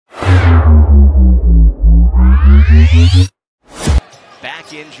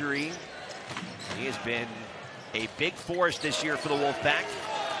Back injury. He has been a big force this year for the Wolfpack.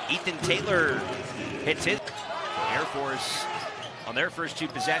 Ethan Taylor hits his. Air Force on their first two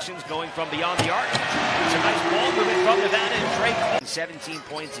possessions going from beyond the arc. It's a nice ball movement from Nevada and Trey Cole. 17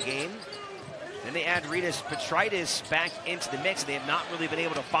 points a game. Then they add Rytis Petraitis back into the mix. They have not really been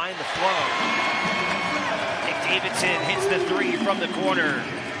able to find the flow. Nick Davidson hits the three from the corner.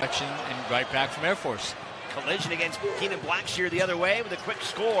 And right back from Air Force. Collision against Keenan Blackshear the other way with a quick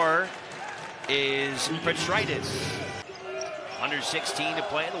score is Petraitis. Under 16 to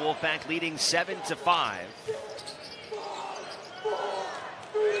play, the Wolfpack leading 7-5.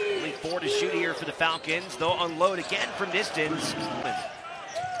 Only 4 to shoot here for the Falcons. They'll unload again from distance.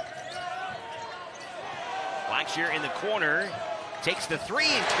 Blackshear in the corner, takes the three,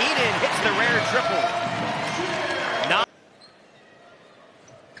 and Keenan hits the rare triple.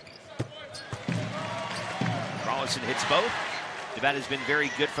 Rollison hits both. Nevada's been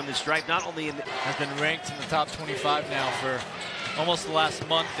very good from the stripe, not only in has been ranked in the top 25 now for almost the last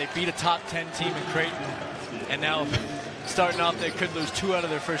month. They beat a top 10 team in Creighton, and now starting off they could lose 2 out of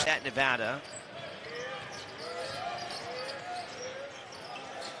their first. At Nevada.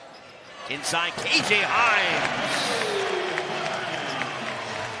 Inside, KJ Hines.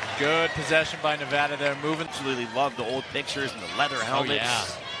 Good possession by Nevada there, moving. Absolutely love the old pictures and the leather helmets. Oh, yeah.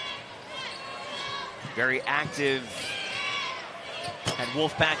 Very active at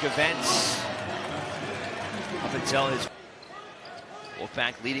Wolfpack events up until his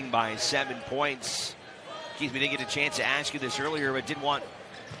Wolfpack leading by 7 points. Keith, we didn't get a chance to ask you this earlier, but didn't want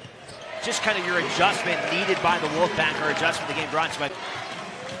just kind of your adjustment needed by the Wolfpack, or adjustment the game brought to you by.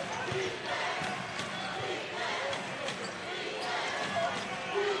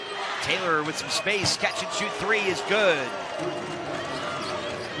 Taylor with some space, catch and shoot three is good.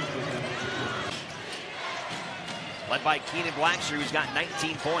 Led by Keenan Blackshear, who's got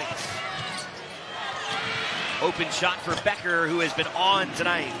 19 points. Open shot for Becker, who has been on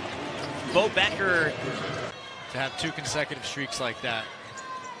tonight. Bo Becker. To have 2 consecutive streaks like that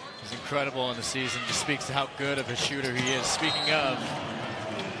is incredible in the season. Just speaks to how good of a shooter he is. Speaking of,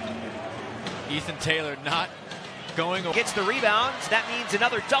 Ethan Taylor not going. Gets the rebounds. That means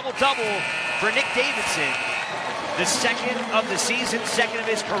another double-double for Nick Davidson. The second of the season, second of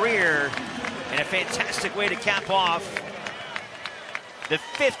his career. And a fantastic way to cap off the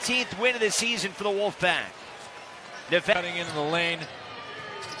 15th win of the season for the Wolfpack. Cutting into the lane.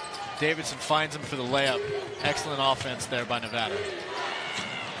 Davidson finds him for the layup. Excellent offense there by Nevada.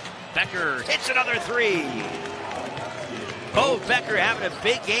 Becker hits another three. Bo Becker having a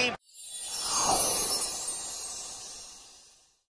big game.